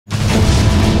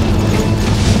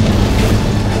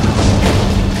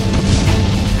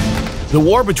The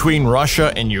war between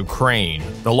Russia and Ukraine,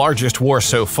 the largest war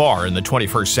so far in the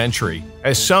 21st century,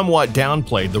 has somewhat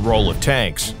downplayed the role of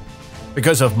tanks.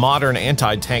 Because of modern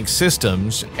anti-tank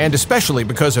systems, and especially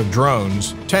because of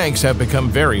drones, tanks have become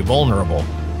very vulnerable.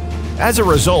 As a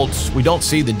result, we don't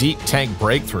see the deep tank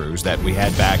breakthroughs that we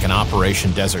had back in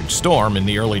Operation Desert Storm in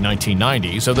the early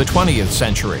 1990s of the 20th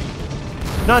century.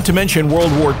 Not to mention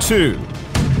World War II.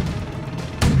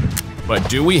 But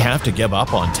do we have to give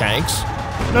up on tanks?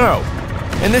 No.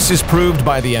 And this is proved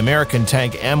by the American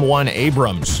tank M1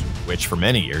 Abrams, which for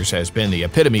many years has been the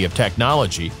epitome of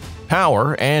technology,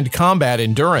 power, and combat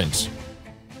endurance.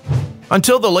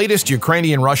 Until the latest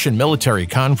Ukrainian-Russian military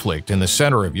conflict in the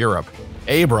center of Europe,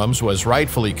 Abrams was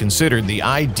rightfully considered the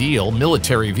ideal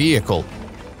military vehicle.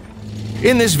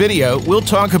 In this video, we'll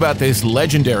talk about this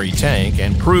legendary tank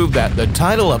and prove that the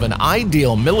title of an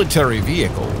ideal military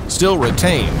vehicle still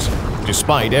retains,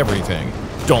 despite everything.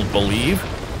 Don't believe?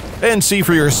 Then see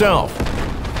for yourself.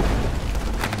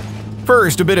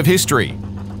 First, a bit of history.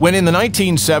 When in the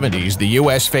 1970s the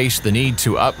US faced the need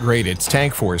to upgrade its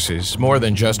tank forces, more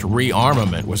than just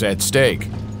rearmament was at stake.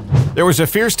 There was a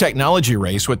fierce technology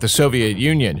race with the Soviet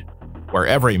Union, where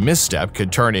every misstep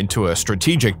could turn into a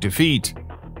strategic defeat.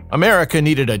 America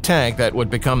needed a tank that would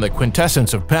become the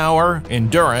quintessence of power,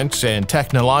 endurance, and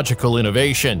technological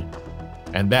innovation.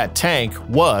 And that tank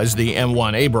was the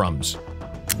M1 Abrams.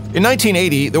 In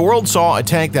 1980, the world saw a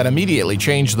tank that immediately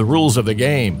changed the rules of the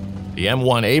game. The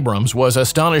M1 Abrams was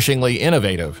astonishingly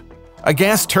innovative. A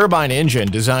gas turbine engine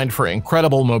designed for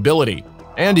incredible mobility,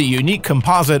 and a unique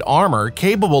composite armor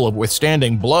capable of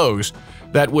withstanding blows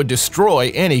that would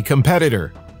destroy any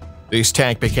competitor. This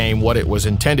tank became what it was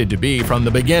intended to be from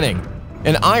the beginning,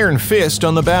 an iron fist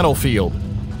on the battlefield.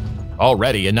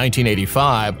 Already in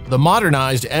 1985, the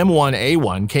modernized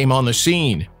M1A1 came on the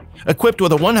scene, equipped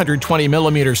with a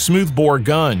 120mm smoothbore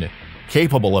gun,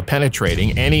 capable of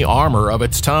penetrating any armor of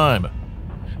its time.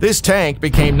 This tank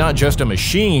became not just a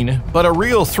machine, but a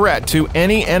real threat to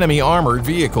any enemy armored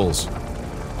vehicles.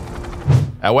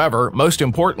 However, most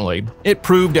importantly, it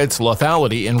proved its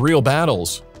lethality in real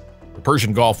battles. The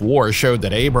Persian Gulf War showed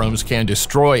that Abrams can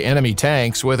destroy enemy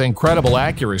tanks with incredible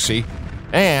accuracy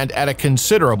and at a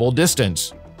considerable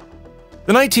distance.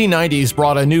 The 1990s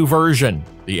brought a new version,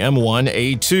 the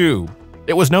M1A2.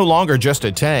 It was no longer just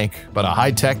a tank, but a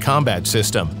high-tech combat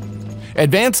system.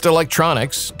 Advanced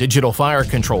electronics, digital fire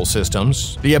control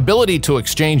systems, the ability to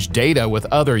exchange data with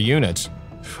other units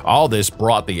 – all this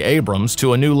brought the Abrams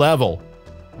to a new level.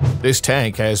 This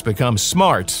tank has become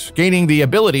smart, gaining the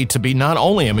ability to be not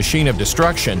only a machine of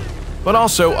destruction, but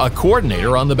also a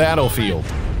coordinator on the battlefield.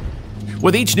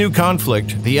 With each new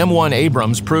conflict, the M1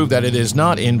 Abrams proved that it is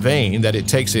not in vain that it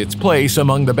takes its place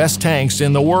among the best tanks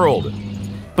in the world.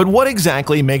 But what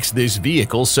exactly makes this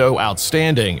vehicle so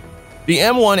outstanding? The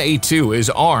M1A2 is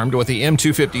armed with the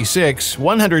M256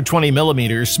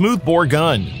 120mm smoothbore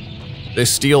gun.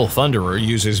 This steel thunderer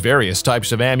uses various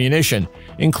types of ammunition,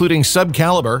 including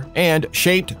subcaliber and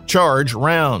shaped charge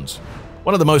rounds.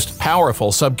 One of the most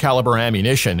powerful subcaliber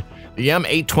ammunition, the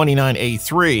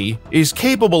M829A3, is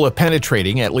capable of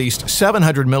penetrating at least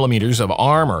 700mm of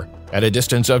armor at a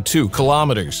distance of 2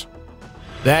 kilometers.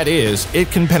 That is, it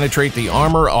can penetrate the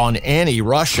armor on any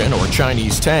Russian or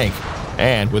Chinese tank,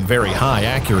 and with very high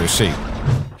accuracy.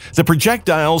 The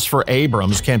projectiles for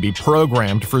Abrams can be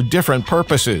programmed for different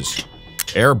purposes: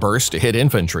 airburst to hit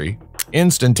infantry,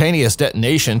 instantaneous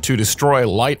detonation to destroy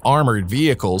light armored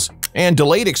vehicles, and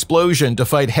delayed explosion to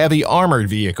fight heavy armored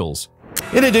vehicles.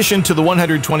 In addition to the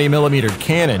 120mm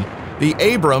cannon, the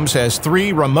Abrams has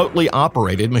 3 remotely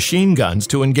operated machine guns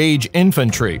to engage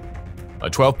infantry: a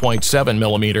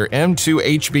 12.7mm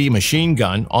M2HB machine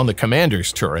gun on the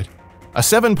commander's turret, a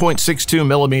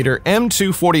 7.62mm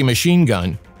M240 machine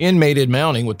gun in-mated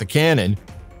mounting with the cannon,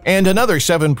 and another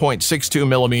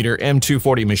 7.62mm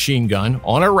M240 machine gun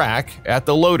on a rack at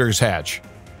the loader's hatch,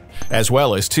 as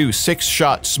well as 2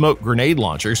 6-shot smoke grenade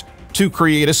launchers to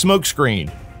create a smoke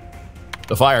screen.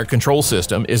 The fire control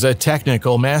system is a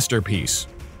technical masterpiece.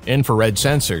 Infrared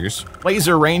sensors,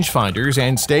 laser rangefinders,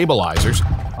 and stabilizers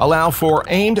allow for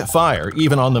aimed fire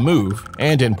even on the move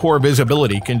and in poor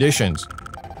visibility conditions.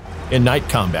 In night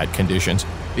combat conditions,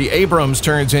 the Abrams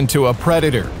turns into a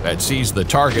predator that sees the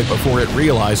target before it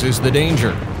realizes the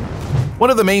danger. One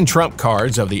of the main trump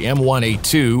cards of the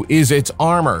M1A2 is its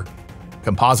armor.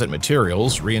 Composite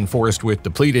materials, reinforced with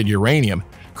depleted uranium,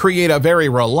 create a very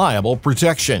reliable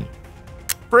protection.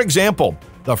 For example,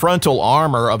 the frontal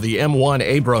armor of the M1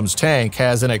 Abrams tank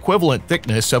has an equivalent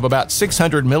thickness of about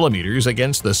 600mm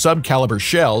against the subcaliber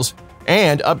shells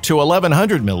and up to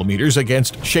 1100mm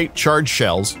against shaped charge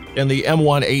shells in the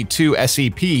M1A2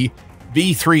 SEP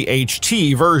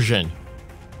V3HT version.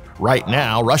 Right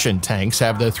now, Russian tanks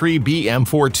have the 3B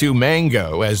M42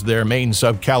 Mango as their main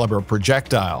subcaliber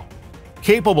projectile,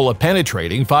 capable of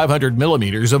penetrating 500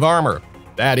 millimeters of armor.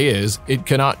 That is, it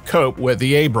cannot cope with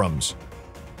the Abrams.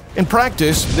 In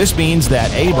practice, this means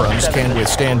that Abrams can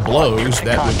withstand blows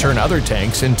that would turn other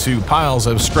tanks into piles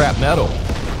of scrap metal.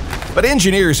 But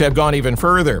engineers have gone even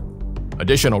further.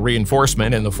 Additional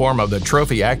reinforcement in the form of the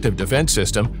Trophy Active Defense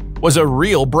System was a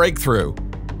real breakthrough.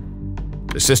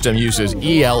 The system uses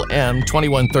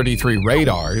ELM-2133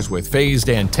 radars with phased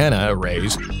antenna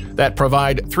arrays that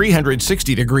provide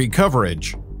 360-degree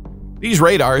coverage. These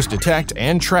radars detect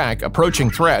and track approaching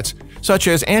threats such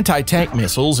as anti-tank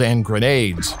missiles and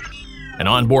grenades. An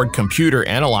onboard computer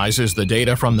analyzes the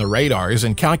data from the radars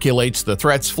and calculates the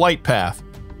threat's flight path.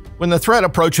 When the threat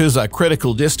approaches a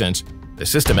critical distance, the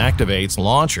system activates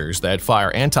launchers that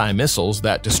fire anti-missiles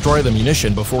that destroy the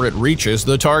munition before it reaches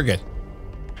the target.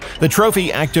 The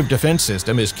Trophy Active Defense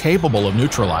System is capable of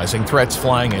neutralizing threats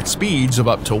flying at speeds of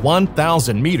up to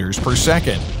 1,000 meters per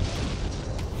second.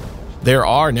 There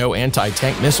are no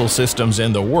anti-tank missile systems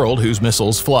in the world whose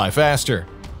missiles fly faster.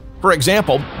 For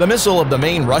example, the missile of the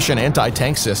main Russian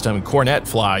anti-tank system, Kornet,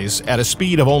 flies at a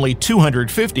speed of only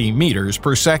 250 meters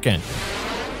per second.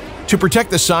 To protect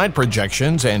the side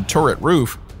projections and turret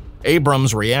roof,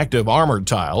 Abrams reactive armored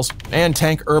tiles and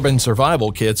tank urban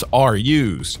survival kits are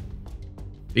used.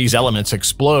 These elements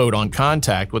explode on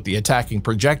contact with the attacking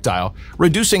projectile,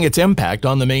 reducing its impact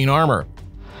on the main armor.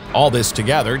 All this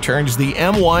together turns the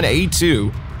M1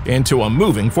 A2 into a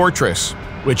moving fortress,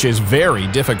 which is very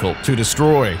difficult to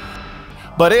destroy.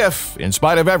 But if, in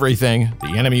spite of everything,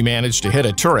 the enemy managed to hit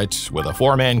a turret with a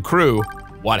 4-man crew,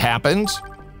 what happens?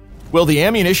 Will the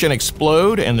ammunition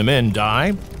explode and the men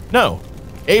die? No.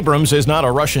 Abrams is not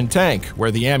a Russian tank,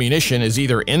 where the ammunition is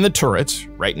either in the turret,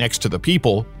 right next to the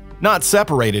people, not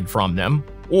separated from them,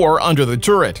 or under the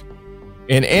turret.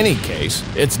 In any case,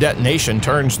 its detonation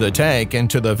turns the tank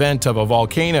into the vent of a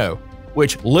volcano,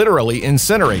 which literally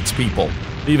incinerates people,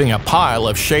 leaving a pile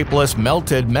of shapeless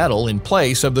melted metal in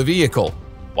place of the vehicle,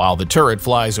 while the turret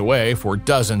flies away for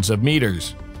dozens of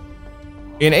meters.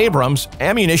 In Abrams,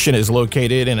 ammunition is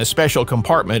located in a special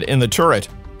compartment in the turret,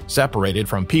 separated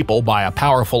from people by a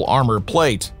powerful armor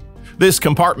plate. This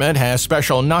compartment has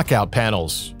special knockout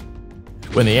panels.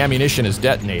 When the ammunition is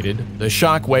detonated, the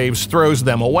shock waves throws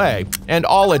them away, and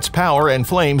all its power and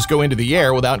flames go into the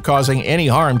air without causing any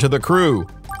harm to the crew.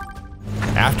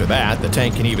 After that, the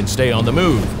tank can even stay on the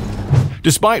move.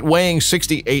 Despite weighing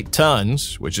 68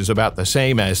 tons, which is about the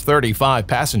same as 35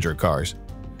 passenger cars,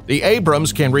 the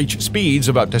Abrams can reach speeds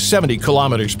of up to 70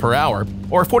 kilometers per hour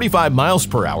or 45 miles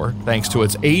per hour thanks to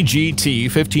its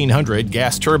AGT 1500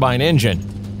 gas turbine engine.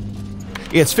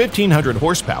 Its 1,500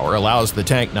 horsepower allows the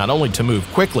tank not only to move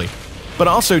quickly, but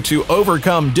also to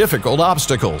overcome difficult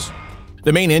obstacles.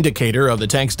 The main indicator of the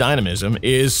tank's dynamism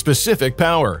is specific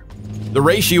power, the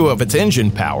ratio of its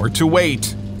engine power to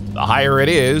weight. The higher it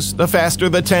is, the faster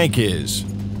the tank is.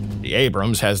 The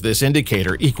Abrams has this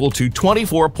indicator equal to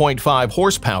 24.5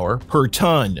 horsepower per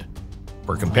ton.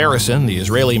 For comparison, the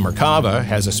Israeli Merkava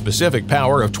has a specific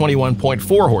power of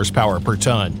 21.4 horsepower per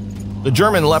ton. The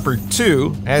German Leopard 2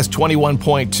 has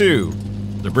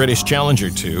 21.2, the British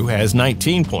Challenger 2 has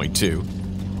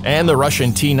 19.2, and the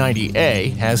Russian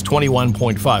T-90A has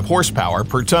 21.5 horsepower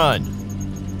per ton.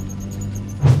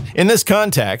 In this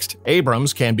context,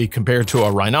 Abrams can be compared to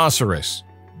a rhinoceros.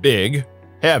 Big,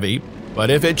 heavy,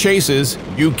 but if it chases,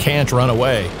 you can't run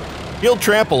away. You'll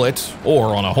trample it,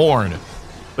 or on a horn.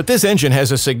 But this engine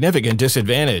has a significant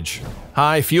disadvantage: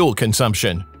 high fuel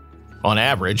consumption. On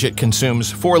average, it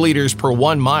consumes 4 liters per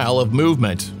 1 mile of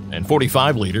movement and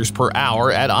 45 liters per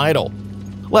hour at idle.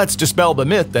 Let's dispel the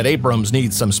myth that Abrams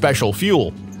needs some special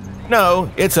fuel.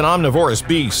 No, it's an omnivorous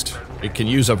beast. It can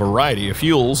use a variety of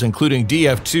fuels, including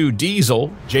DF2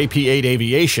 diesel, JP8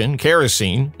 aviation,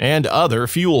 kerosene, and other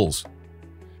fuels.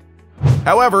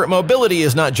 However, mobility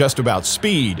is not just about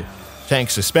speed. Tank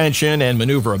suspension and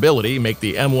maneuverability make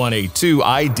the M1A2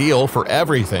 ideal for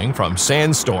everything from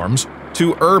sandstorms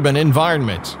to urban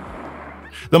environments.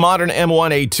 The modern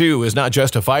M1A2 is not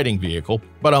just a fighting vehicle,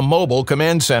 but a mobile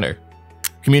command center.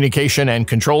 Communication and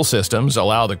control systems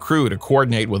allow the crew to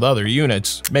coordinate with other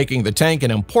units, making the tank an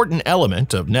important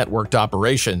element of networked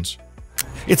operations.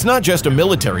 It's not just a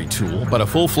military tool, but a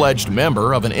full-fledged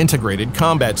member of an integrated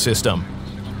combat system.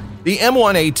 The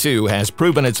M1A2 has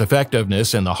proven its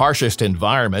effectiveness in the harshest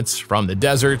environments, from the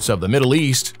deserts of the Middle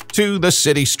East to the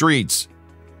city streets.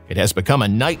 It has become a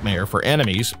nightmare for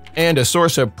enemies and a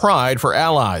source of pride for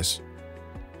allies.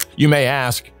 You may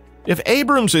ask, if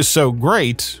Abrams is so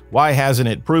great, why hasn't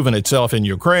it proven itself in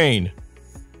Ukraine?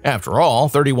 After all,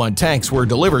 31 tanks were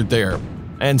delivered there,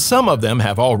 and some of them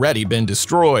have already been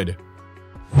destroyed.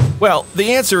 Well,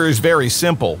 the answer is very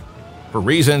simple. For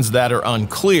reasons that are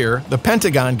unclear, the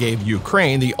Pentagon gave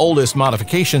Ukraine the oldest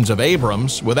modifications of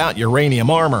Abrams without uranium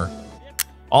armor.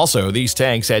 Also, these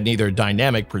tanks had neither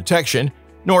dynamic protection,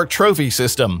 nor trophy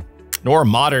system, nor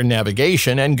modern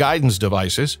navigation and guidance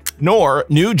devices, nor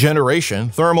new-generation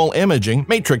thermal imaging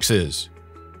matrices.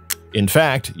 In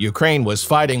fact, Ukraine was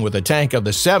fighting with a tank of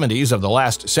the 70s of the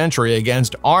last century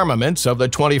against armaments of the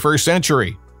 21st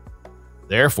century.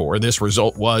 Therefore, this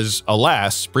result was,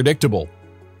 alas, predictable.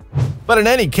 But in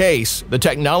any case, the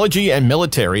technology and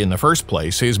military in the first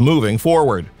place is moving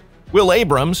forward. Will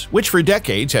Abrams, which for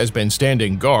decades has been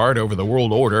standing guard over the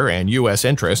world order and U.S.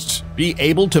 interests, be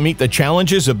able to meet the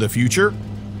challenges of the future?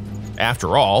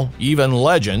 After all, even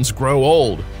legends grow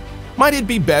old. Might it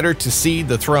be better to cede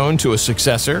the throne to a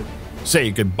successor?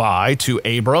 Say goodbye to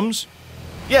Abrams?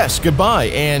 Yes, goodbye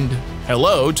and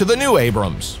hello to the new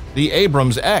Abrams, the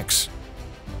Abrams X.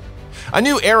 A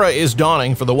new era is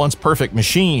dawning for the once perfect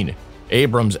machine.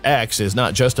 Abrams X is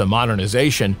not just a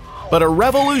modernization, but a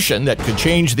revolution that could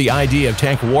change the idea of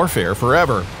tank warfare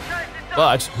forever.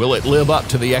 But will it live up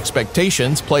to the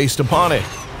expectations placed upon it?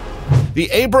 The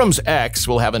Abrams X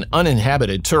will have an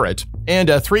uninhabited turret and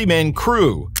a 3-man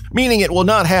crew, meaning it will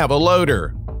not have a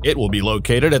loader. It will be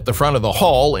located at the front of the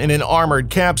hull in an armored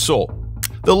capsule.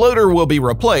 The loader will be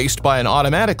replaced by an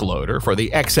automatic loader for the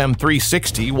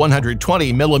XM360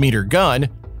 120mm gun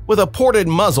with a ported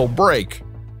muzzle brake.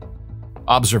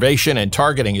 Observation and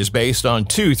targeting is based on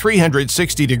two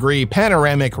 360-degree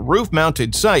panoramic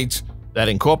roof-mounted sights that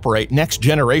incorporate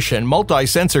next-generation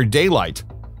multi-sensor daylight,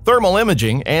 thermal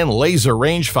imaging, and laser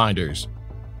rangefinders.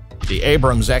 The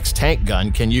Abrams X tank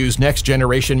gun can use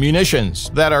next-generation munitions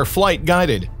that are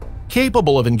flight-guided,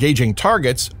 capable of engaging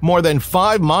targets more than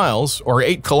 5 miles or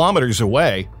 8 kilometers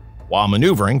away while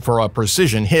maneuvering for a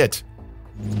precision hit.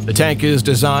 The tank is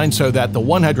designed so that the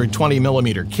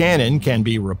 120mm cannon can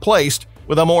be replaced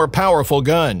with a more powerful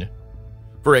gun.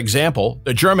 For example,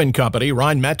 the German company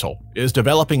Rheinmetall is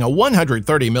developing a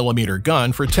 130mm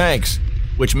gun for tanks,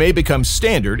 which may become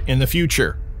standard in the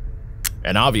future.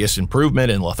 An obvious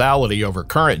improvement in lethality over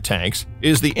current tanks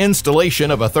is the installation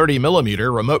of a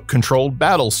 30mm remote-controlled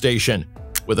battle station,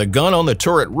 with a gun on the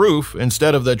turret roof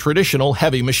instead of the traditional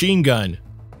heavy machine gun.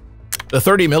 The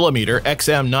 30mm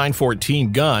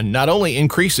XM914 gun not only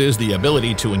increases the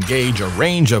ability to engage a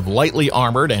range of lightly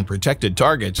armored and protected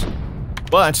targets,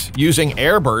 but using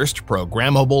airburst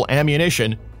programmable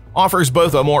ammunition offers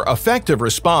both a more effective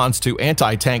response to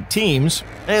anti-tank teams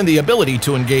and the ability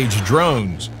to engage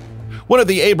drones. One of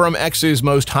the Abrams X's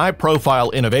most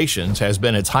high-profile innovations has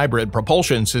been its hybrid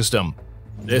propulsion system.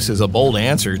 This is a bold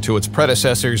answer to its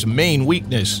predecessor's main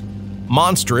weakness: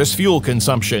 monstrous fuel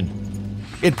consumption.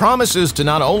 It promises to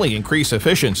not only increase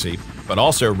efficiency, but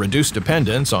also reduce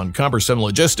dependence on cumbersome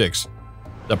logistics.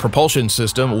 The propulsion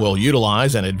system will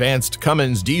utilize an advanced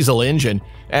Cummins diesel engine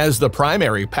as the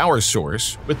primary power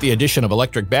source, with the addition of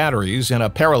electric batteries in a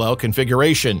parallel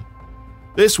configuration.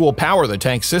 This will power the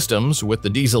tank systems with the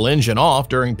diesel engine off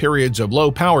during periods of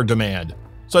low power demand,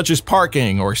 such as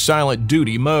parking or silent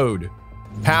duty mode.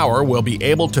 Power will be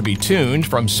able to be tuned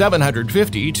from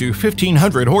 750 to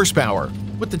 1500 horsepower,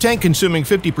 with the tank consuming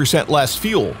 50% less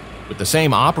fuel, with the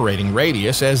same operating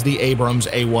radius as the Abrams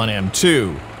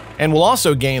A1M2, and will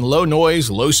also gain low-noise,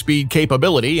 low-speed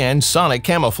capability and sonic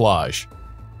camouflage.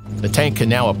 The tank can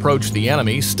now approach the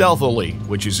enemy stealthily,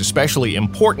 which is especially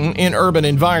important in urban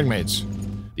environments.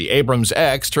 The Abrams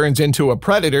X turns into a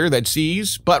predator that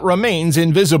sees but remains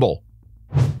invisible.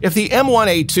 If the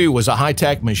M1A2 was a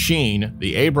high-tech machine,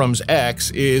 the Abrams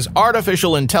X is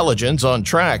artificial intelligence on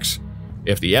tracks.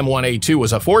 If the M1A2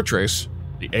 was a fortress,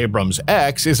 the Abrams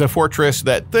X is a fortress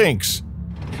that thinks.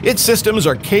 Its systems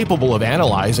are capable of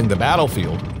analyzing the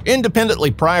battlefield,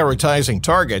 independently prioritizing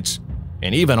targets,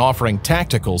 and even offering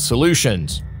tactical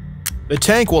solutions. The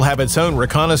tank will have its own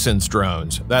reconnaissance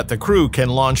drones that the crew can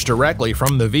launch directly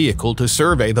from the vehicle to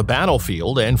survey the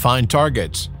battlefield and find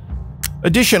targets.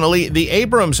 Additionally, the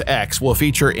Abrams X will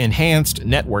feature enhanced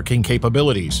networking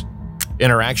capabilities.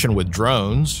 Interaction with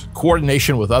drones,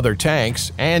 coordination with other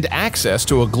tanks, and access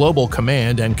to a global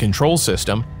command and control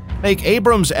system make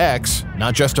Abrams X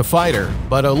not just a fighter,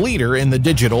 but a leader in the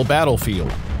digital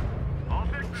battlefield.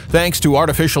 Thanks to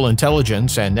artificial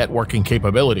intelligence and networking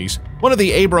capabilities, one of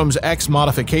the Abrams X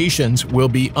modifications will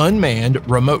be unmanned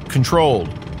remote-controlled.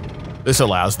 This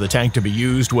allows the tank to be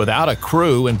used without a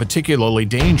crew in particularly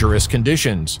dangerous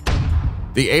conditions.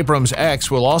 The Abrams X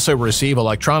will also receive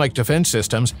electronic defense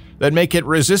systems that make it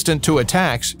resistant to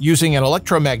attacks using an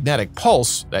electromagnetic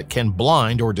pulse that can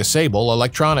blind or disable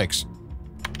electronics.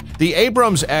 The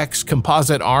Abrams X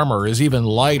composite armor is even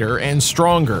lighter and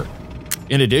stronger.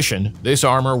 In addition, this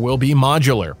armor will be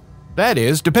modular. That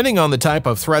is, depending on the type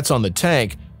of threats on the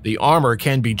tank, the armor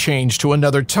can be changed to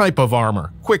another type of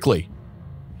armor quickly.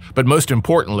 But most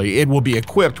importantly, it will be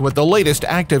equipped with the latest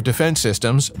active defense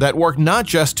systems that work not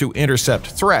just to intercept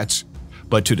threats,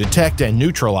 but to detect and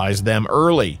neutralize them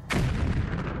early.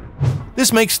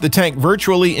 This makes the tank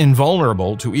virtually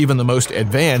invulnerable to even the most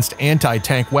advanced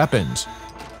anti-tank weapons.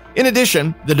 In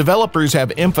addition, the developers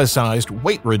have emphasized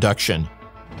weight reduction.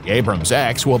 The Abrams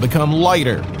X will become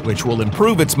lighter, which will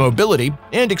improve its mobility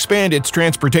and expand its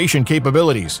transportation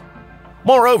capabilities.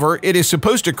 Moreover, it is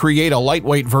supposed to create a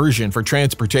lightweight version for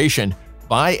transportation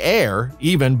by air,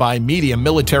 even by medium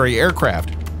military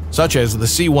aircraft, such as the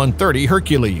C-130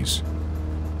 Hercules.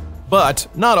 But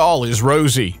not all is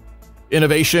rosy.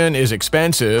 Innovation is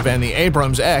expensive, and the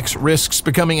Abrams X risks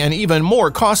becoming an even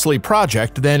more costly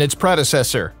project than its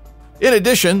predecessor. In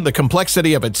addition, the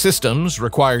complexity of its systems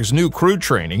requires new crew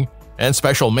training and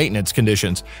special maintenance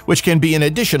conditions, which can be an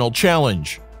additional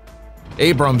challenge.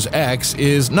 Abrams X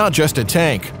is not just a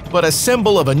tank, but a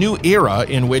symbol of a new era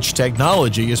in which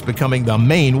technology is becoming the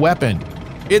main weapon.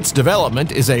 Its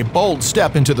development is a bold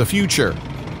step into the future.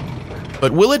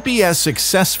 But will it be as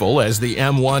successful as the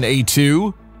M1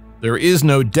 A2? There is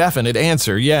no definite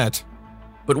answer yet.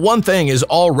 But one thing is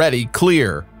already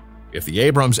clear. If the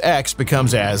Abrams X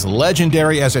becomes as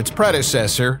legendary as its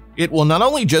predecessor, it will not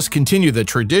only just continue the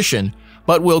tradition,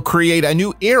 but will create a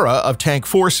new era of tank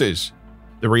forces.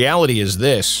 The reality is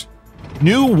this: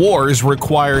 new wars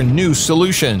require new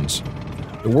solutions.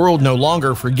 The world no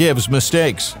longer forgives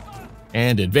mistakes,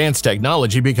 and advanced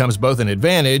technology becomes both an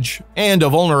advantage and a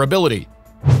vulnerability.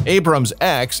 Abrams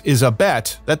X is a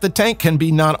bet that the tank can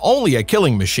be not only a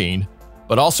killing machine,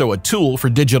 but also a tool for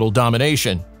digital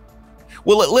domination.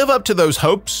 Will it live up to those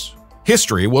hopes?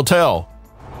 History will tell.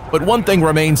 But one thing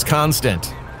remains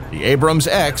constant: the Abrams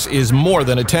X is more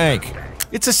than a tank.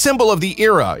 It's a symbol of the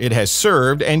era it has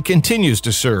served and continues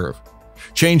to serve,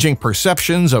 changing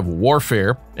perceptions of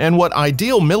warfare and what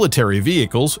ideal military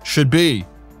vehicles should be.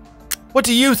 What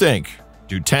do you think?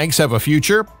 Do tanks have a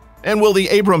future? And will the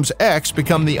Abrams X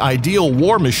become the ideal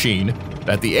war machine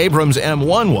that the Abrams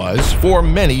M1 was for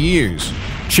many years?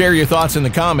 Share your thoughts in the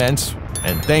comments,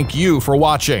 and thank you for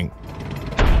watching.